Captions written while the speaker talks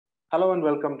Hello and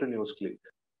welcome to NewsClick.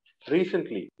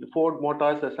 Recently, Ford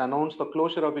Motors has announced the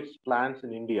closure of its plants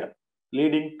in India,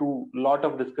 leading to a lot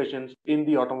of discussions in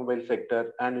the automobile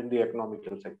sector and in the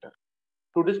economical sector.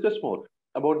 To discuss more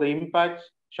about the impacts,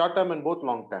 short term and both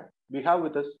long term, we have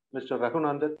with us Mr.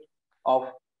 Raghunathan of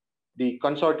the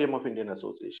Consortium of Indian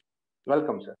Associations.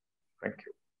 Welcome, sir. Thank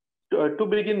you. To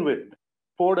begin with,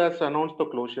 Ford has announced the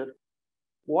closure.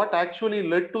 What actually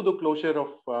led to the closure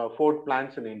of Ford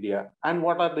plants in India, and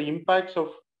what are the impacts of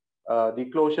the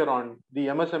closure on the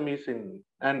MSMEs in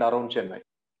and around Chennai?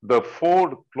 The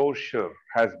Ford closure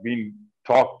has been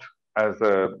talked as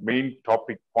a main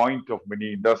topic point of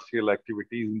many industrial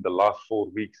activities in the last 4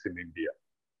 weeks in India,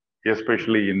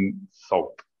 especially in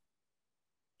South.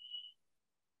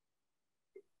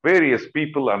 Various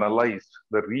people analyzed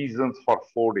the reasons for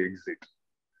Ford exit.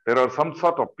 There are some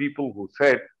sort of people who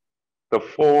said the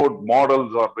Ford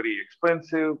models are very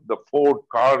expensive, the Ford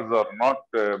cars are not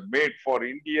made for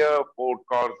India, Ford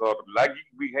cars are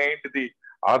lagging behind the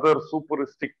other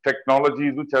superistic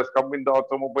technologies which has come in the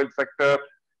automobile sector.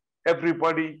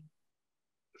 Everybody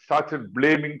started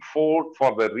blaming Ford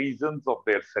for the reasons of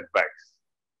their setbacks.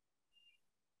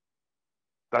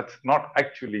 That's not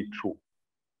actually true.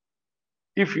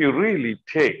 If you really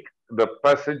take the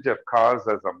passenger cars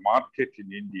as a market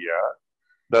in India,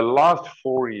 the last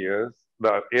 4 years,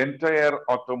 the entire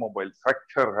automobile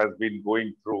sector has been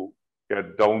going through a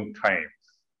down times.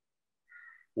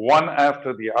 One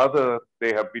after the other,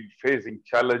 they have been facing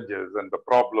challenges and the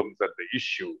problems and the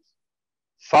issues.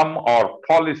 Some are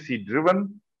policy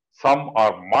driven, some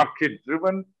are market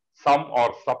driven, some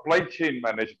are supply chain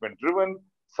management driven,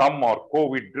 some are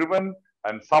COVID driven,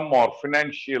 and some are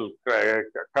financial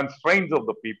constraints of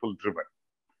the people driven.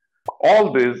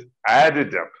 All this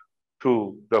added up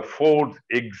to the Ford's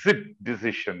exit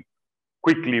decision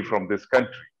quickly from this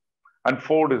country. And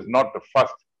Ford is not the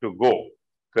first to go.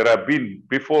 There have been,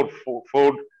 before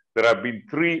Ford, there have been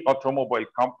 3 automobile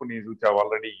companies which have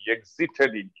already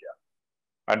exited India.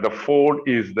 And the Ford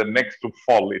is the next to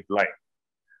fall in line.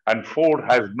 And Ford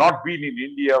has not been in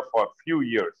India for a few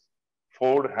years.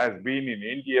 Ford has been in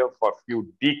India for a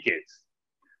few decades.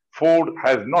 Ford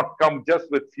has not come just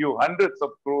with few hundreds of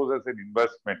crores as an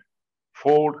investment.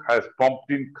 Ford has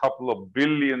pumped in a couple of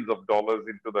billions of dollars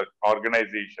into the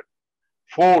organization.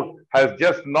 Ford has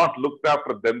just not looked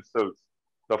after themselves.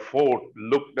 The Ford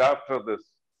looked after the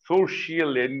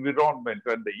social environment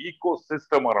and the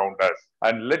ecosystem around us.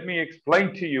 And let me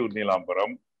explain to you,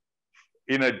 Nilambaram,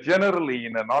 generally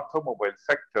in an automobile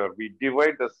sector, we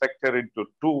divide the sector into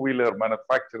 2-wheeler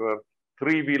manufacturer,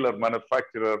 3-wheeler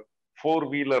manufacturer,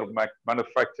 4-wheeler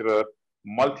manufacturer,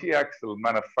 multi-axle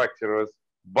manufacturers,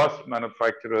 bus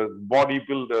manufacturers,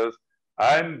 bodybuilders,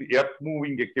 and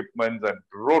earth-moving equipments and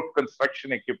road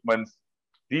construction equipments.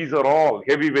 These are all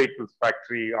heavy vehicles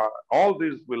factory. All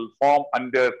these will form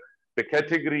under the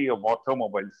category of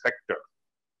automobile sector.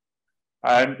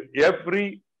 And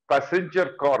every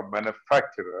passenger car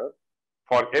manufacturer,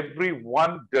 for every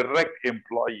 1 direct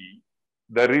employee,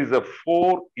 there is a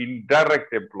 4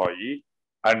 indirect employee,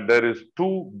 and there is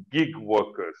 2 gig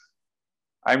workers.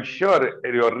 I'm sure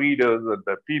your readers and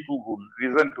the people who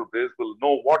listen to this will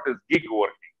know what is gig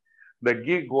working. The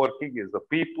gig working is the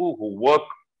people who work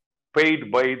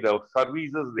paid by the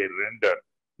services they render,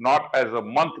 not as a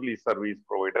monthly service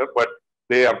provider, but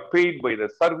they are paid by the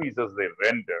services they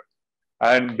render.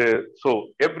 And so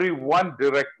every 1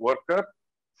 direct worker,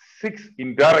 6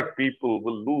 indirect people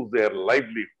will lose their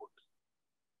livelihood.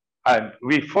 And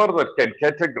we further can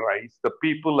categorize the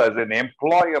people as an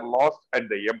employer loss and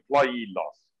the employee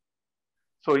loss.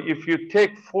 So if you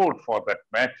take Ford for that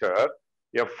matter,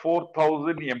 you have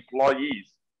 4,000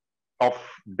 employees of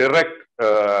direct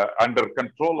under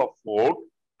control of Ford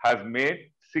has made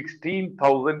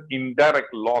 16,000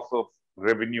 indirect loss of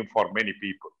revenue for many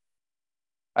people.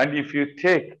 And if you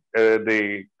take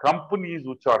the companies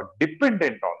which are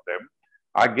dependent on them,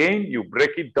 again, you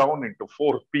break it down into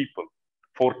 4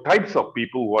 types of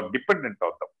people who are dependent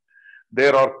on them.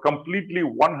 There are completely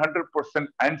 100%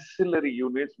 ancillary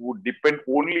units who depend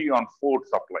only on Ford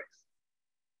supplies.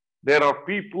 There are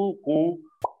people who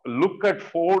look at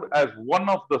Ford as one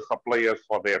of the suppliers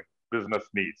for their business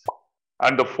needs.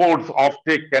 And the Ford's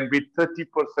offtake can be 30%,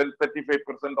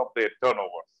 35% of their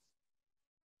turnovers.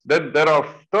 Then there are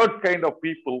third kind of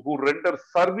people who render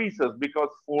services because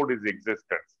Ford is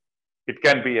existence. It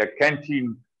can be a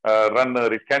canteen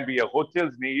runner, it can be a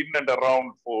hotels in and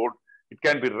around Ford, it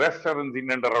can be restaurants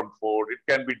in and around Ford, it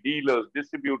can be dealers,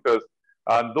 distributors,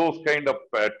 and those kind of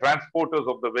transporters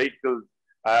of the vehicles.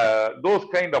 Those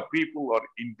kind of people are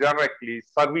indirectly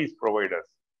service providers.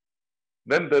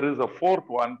 Then there is a fourth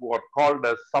one who are called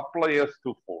as suppliers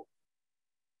to Ford,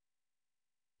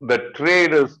 the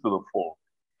traders to the Ford.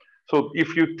 So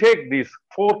if you take these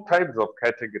four types of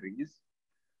categories,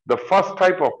 the first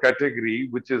type of category,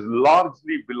 which is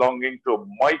largely belonging to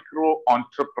micro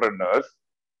entrepreneurs,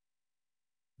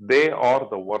 they are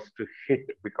the worst hit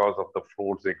because of the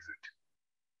Ford's exit.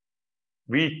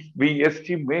 We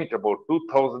estimate about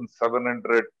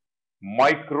 2,700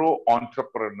 micro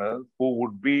entrepreneurs who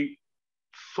would be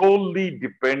solely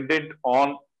dependent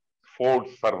on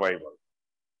Ford's survival.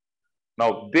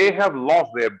 Now, they have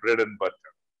lost their bread and butter.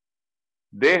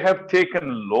 They have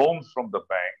taken loans from the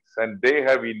banks and they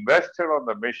have invested on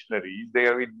the machineries, they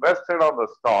have invested on the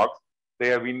stocks, they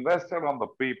have invested on the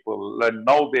people, and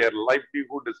now their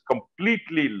livelihood is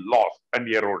completely lost and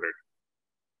eroded.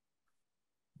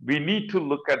 We need to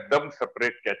look at them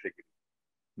separate category.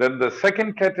 Then the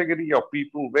second category of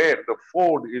people where the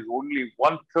Ford is only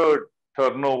 1/3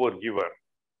 turnover giver.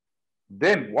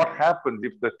 Then what happens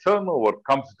if the turnover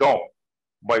comes down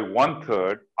by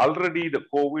 1/3? Already the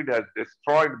COVID has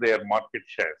destroyed their market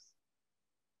shares.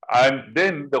 And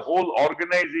then the whole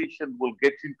organization will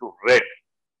get into red.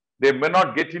 They may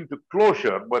not get into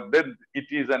closure, but then it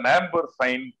is an amber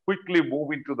sign, quickly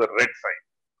move into the red sign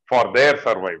for their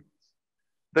survival.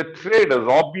 The traders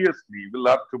obviously will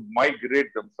have to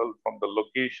migrate themselves from the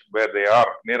location where they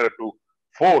are nearer to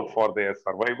Ford for their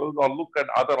survival or look at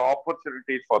other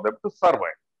opportunities for them to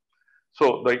survive.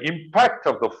 So the impact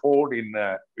of the Ford in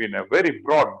a very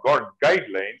broad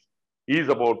guidelines is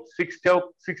about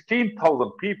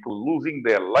 16,000 people losing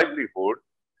their livelihood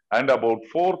and about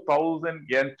 4,000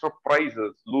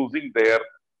 enterprises losing their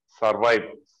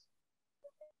survivals.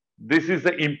 This is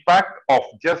the impact of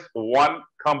just one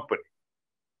company.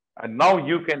 And now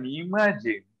you can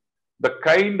imagine the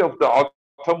kind of the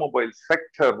automobile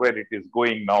sector where it is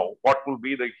going now, what will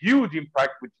be the huge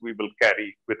impact which we will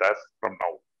carry with us from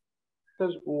now.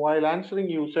 Because while answering,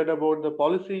 you said about the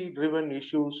policy-driven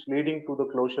issues leading to the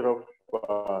closure of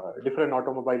different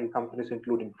automobile companies,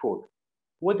 including Ford.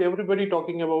 With everybody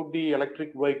talking about the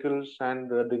electric vehicles and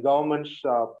the government's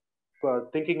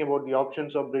thinking about the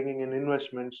options of bringing in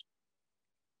investments,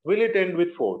 will it end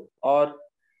with Ford, or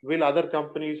will other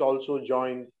companies also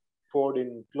join Ford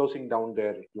in closing down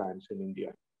their plants in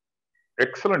India?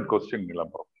 Excellent question,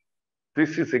 Nilambro.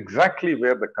 This is exactly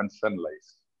where the concern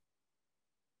lies.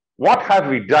 What have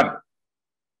we done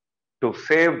to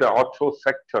save the auto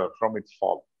sector from its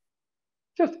fall?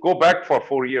 Just go back for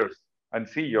 4 years and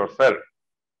see yourself.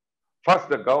 First,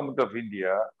 the government of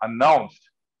India announced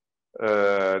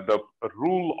the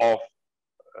rule of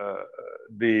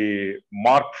the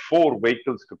Mark IV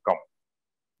vehicles to come.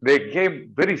 They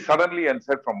came very suddenly and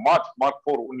said from March, Mark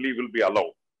IV only will be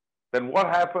allowed. Then what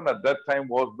happened at that time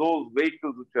was those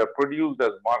vehicles which were produced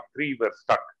as Mark III were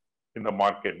stuck in the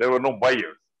market. There were no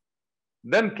buyers.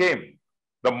 Then came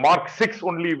the Mark VI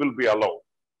only will be allowed.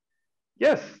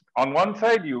 Yes, on one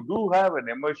side you do have an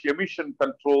emission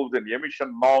controls and emission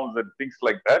norms and things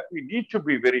like that. We need to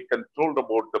be very controlled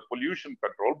about the pollution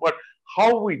control, but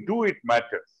how we do it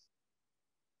matters.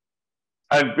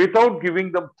 And without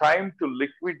giving them time to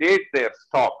liquidate their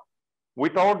stock,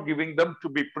 without giving them to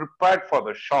be prepared for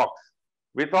the shocks,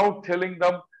 without telling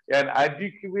them an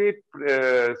adequate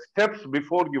steps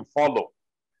before you follow.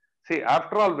 See,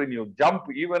 after all, when you jump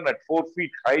even at 4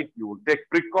 feet height, you will take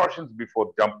precautions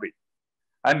before jumping.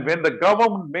 And when the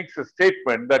government makes a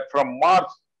statement that from March,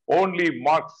 only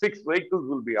Mark VI vehicles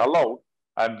will be allowed,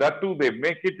 and that too they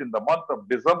make it in the month of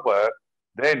December,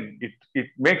 then it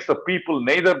makes the people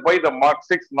neither buy the Mark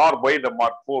VI nor buy the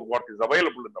Mark IV, what is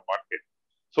available in the market.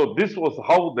 So this was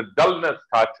how the dullness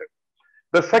started.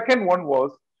 The second one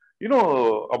was, you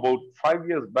know, about 5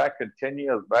 years back and 10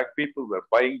 years back, people were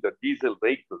buying the diesel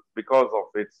vehicles because of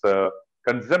its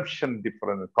consumption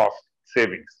different cost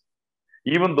savings.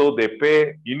 Even though they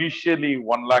pay initially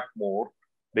 1 lakh more,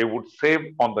 they would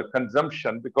save on the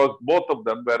consumption because both of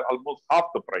them were almost half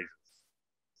the prices.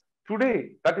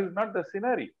 Today, that is not the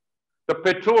scenario. The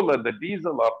petrol and the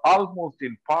diesel are almost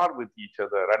in par with each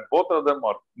other, and both of them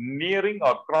are nearing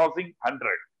or crossing 100.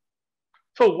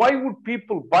 So why would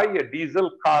people buy a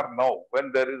diesel car now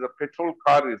when there is a petrol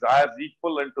car is as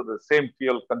equivalent to the same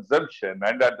fuel consumption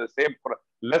and at the same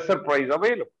lesser price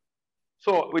available?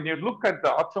 So when you look at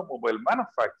the automobile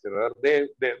manufacturer,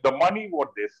 the money what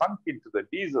they sunk into the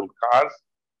diesel cars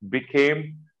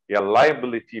became a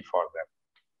liability for them.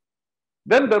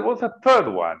 Then there was a third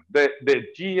one, the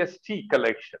GST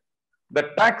collection. The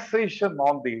taxation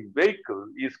on the vehicle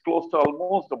is close to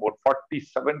almost about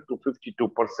 47 to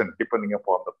 52%, depending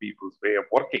upon the people's way of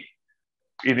working.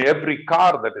 In every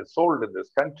car that is sold in this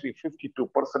country,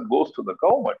 52% goes to the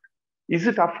government. Is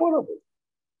it affordable?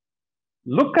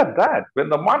 Look at that. When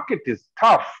the market is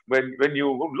tough, when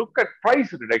you look at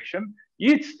price reduction,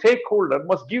 each stakeholder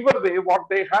must give away what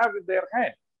they have in their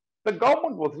hand. The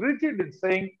government was rigid in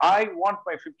saying, I want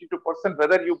my 52%,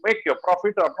 whether you make your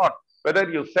profit or not, whether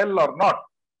you sell or not.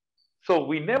 So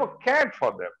we never cared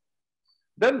for them.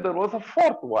 Then there was a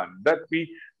fourth one that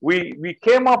we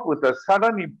came up with a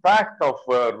sudden impact of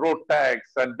road tax,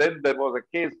 and then there was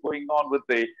a case going on with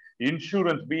the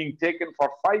insurance being taken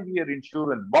for 5-year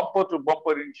insurance, bumper to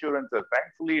bumper insurance, and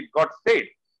thankfully it got stayed.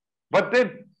 But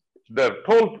then the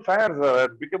toll fares are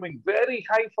becoming very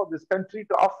high for this country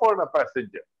to afford a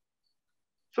passenger.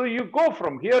 So you go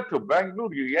from here to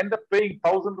Bangalore, you end up paying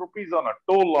 1,000 rupees on a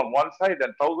toll on one side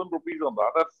and 1,000 rupees on the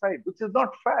other side, which is not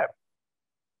fair.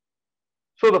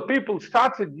 So the people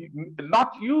started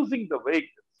not using the vehicles.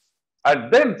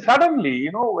 And then suddenly,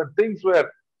 you know, when things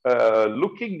were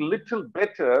looking little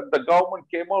better, the government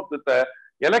came out with an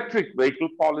electric vehicle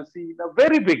policy in a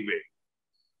very big way.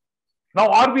 Now,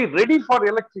 are we ready for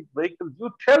electric vehicles?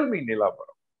 You tell me,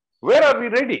 Nilabara. Where are we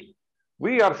ready?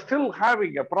 We are still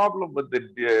having a problem with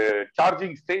the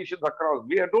charging stations across.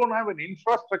 We don't have an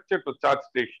infrastructure to charge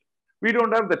stations. We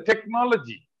don't have the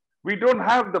technology. We don't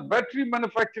have the battery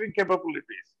manufacturing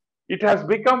capabilities. It has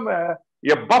become a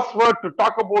buzzword to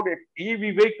talk about EV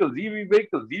vehicles, EV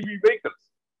vehicles, EV vehicles.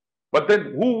 But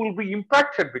then who will be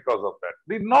impacted because of that?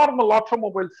 The normal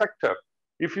automobile sector.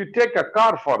 If you take a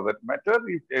car for that matter,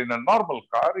 in a normal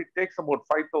car, it takes about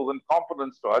 5,000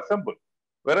 components to assemble.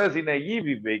 Whereas in an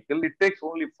EV vehicle, it takes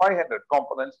only 500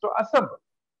 components to assemble.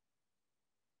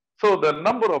 So the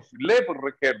number of labor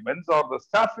requirements or the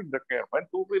staffing requirement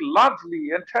will be largely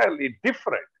entirely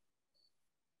different.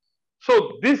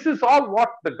 So this is all what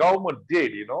the government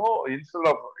did, you know, instead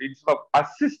of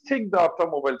assisting the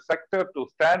automobile sector to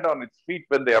stand on its feet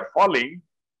when they are falling,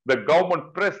 the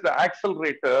government pressed the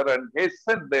accelerator and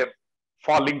hastened their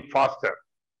falling faster.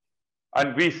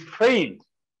 And we failed.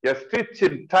 A stitch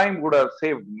in time would have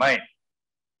saved 9.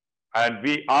 And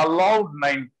we allowed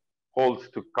 9 holes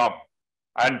to come.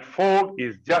 And 4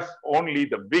 is just only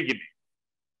the beginning.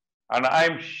 And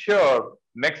I'm sure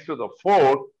next to the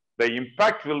 4, the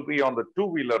impact will be on the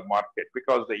two-wheeler market,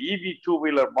 because the EV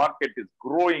two-wheeler market is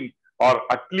growing, or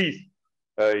at least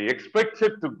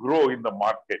expected to grow in the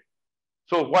market.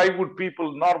 So why would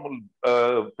people, normal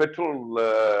petrol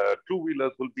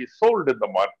two-wheelers will be sold in the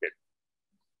market?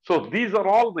 So these are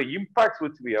all the impacts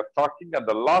which we are talking, and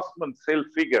the last month's sale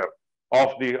figure of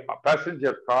the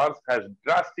passenger cars has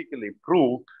drastically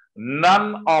proved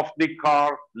none of the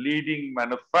car leading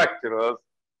manufacturers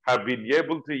have been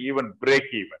able to even break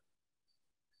even.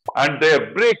 And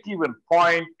their break-even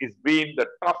point is being the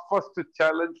toughest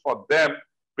challenge for them,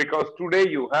 because today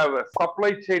you have a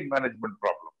supply chain management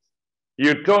problem.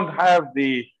 You don't have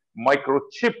the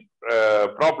microchip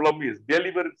problem, is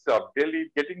deliveries are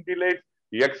getting delayed,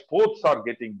 the exports are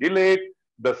getting delayed,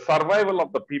 the survival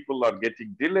of the people are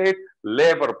getting delayed,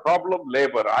 labor problem,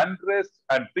 labor unrest,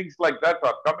 and things like that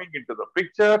are coming into the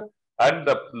picture, and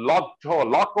the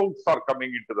lockouts are coming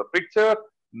into the picture.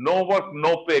 No work,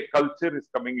 no pay culture is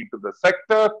coming into the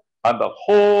sector, and the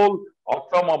whole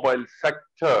automobile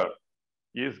sector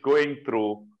is going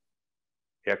through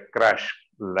a crash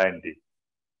landing.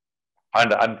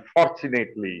 And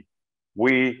unfortunately,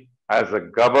 we as a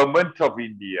government of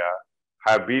India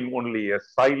have been only a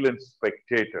silent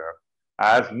spectator,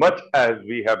 as much as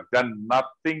we have done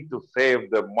nothing to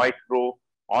save the micro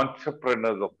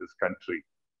entrepreneurs of this country.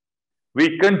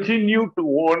 We continue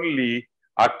to only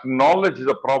acknowledge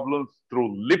the problems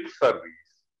through lip service,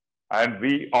 and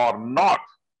we are not,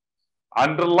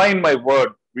 underline my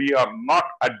word, we are not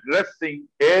addressing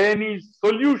any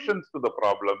solutions to the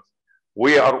problems.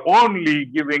 We are only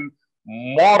giving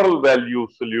moral value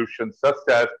solutions, such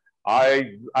as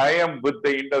I am with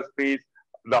the industries,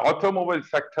 the automobile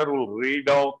sector will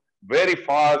rebound very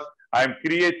fast. I'm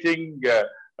creating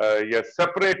a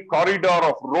separate corridor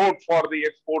of road for the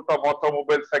export of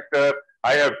automobile sector.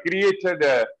 I have created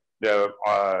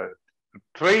a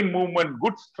train movement,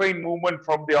 goods train movement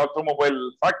from the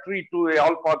automobile factory to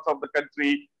all parts of the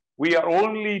country. We are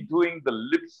only doing the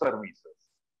lip services.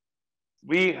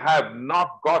 We have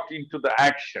not got into the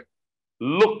action.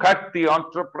 Look at the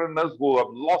entrepreneurs who have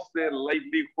lost their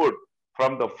livelihood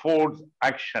from the Ford's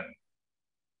action.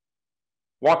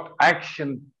 What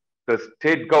action the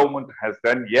state government has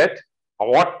done yet,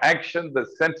 or what action the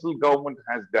central government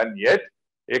has done yet,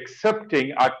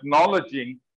 accepting,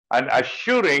 acknowledging, and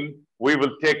assuring, we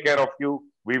will take care of you,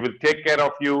 we will take care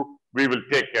of you, we will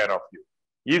take care of you.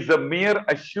 Is the mere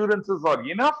assurances are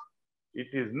enough? It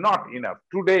is not enough.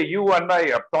 Today, you and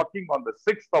I are talking on the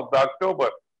 6th of the October.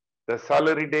 The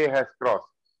salary day has crossed.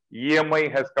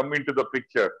 EMI has come into the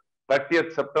picture.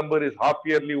 30th September is half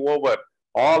yearly over.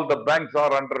 All the banks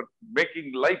are under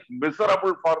making life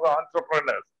miserable for the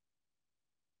entrepreneurs.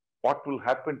 What will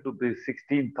happen to the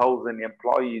 16,000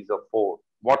 employees of Ford?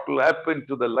 What will happen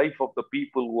to the life of the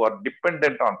people who are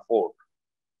dependent on Ford?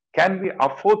 Can we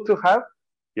afford to have?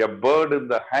 A bird in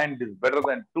the hand is better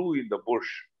than two in the bush.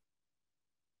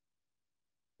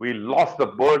 We lost the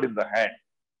bird in the hand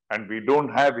and we don't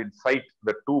have in sight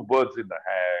the two birds in the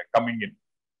coming in.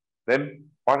 Then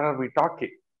what are we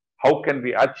talking? How can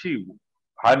we achieve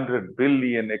 100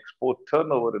 billion export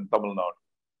turnover in Tamil Nadu?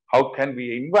 How can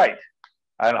we invite?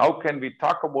 And how can we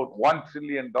talk about $1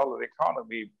 trillion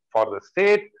economy for the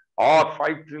state or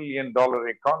 $5 trillion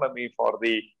economy for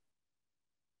the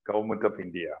government of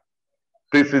India?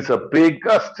 This is a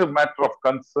biggest matter of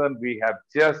concern. We have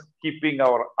just keeping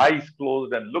our eyes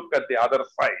closed and look at the other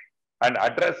side and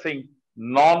addressing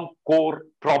non-core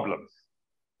problems.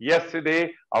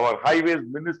 Yesterday, our highways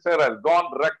minister has gone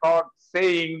record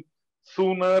saying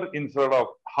sooner instead of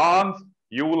horns,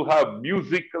 you will have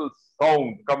musical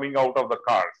sound coming out of the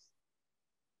cars.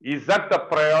 Is that the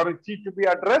priority to be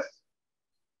addressed?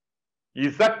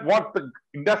 Is that what the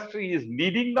industry is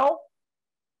needing now?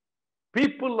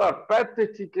 People are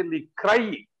pathetically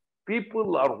crying.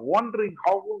 People are wondering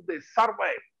how will they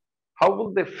survive? How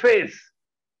will they face?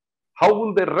 How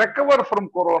will they recover from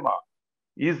Corona?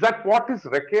 Is that what is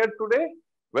required today?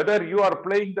 Whether you are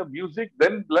playing the music,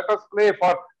 then let us play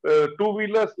for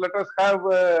two-wheelers. Let us have,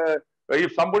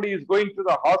 if somebody is going to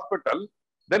the hospital,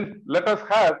 then let us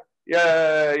have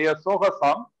a Soha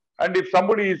song. And if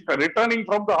somebody is returning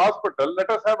from the hospital, let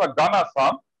us have a Ghana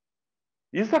song.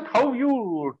 Is that how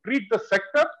you treat the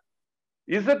sector?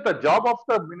 Is it the job of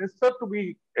the minister to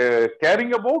be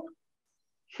caring about?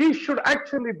 He should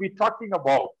actually be talking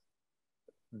about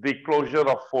the closure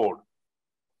of Ford.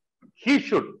 He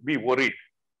should be worried.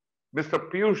 Mr.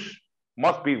 Piyush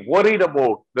must be worried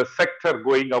about the sector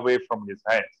going away from his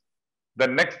hands. The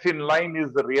next in line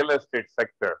is the real estate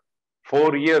sector.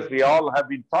 4 years, we all have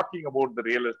been talking about the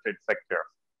real estate sector.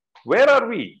 Where are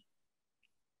we?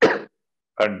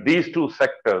 And these two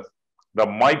sectors, the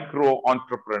micro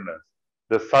entrepreneurs,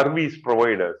 the service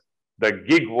providers, the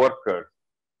gig workers,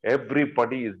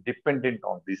 everybody is dependent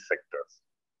on these sectors.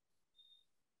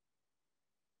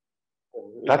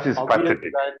 That is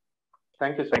pathetic.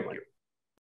 Thank you so much.